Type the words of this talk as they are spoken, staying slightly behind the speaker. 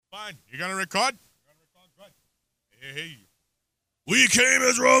Fine. You gonna record? Good. Hey. We came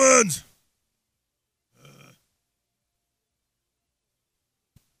as Romans.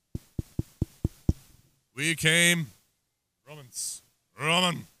 We came. Romans.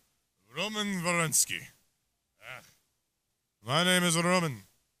 Roman Varensky. My name is Roman.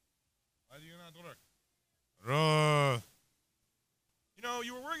 Why do you not work? You know,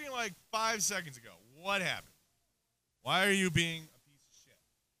 you were working like 5 seconds ago. What happened? Why are you being a piece of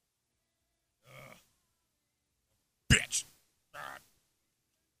shit? Bitch.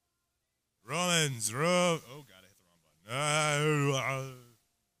 Romans. Oh, God, I hit the wrong button.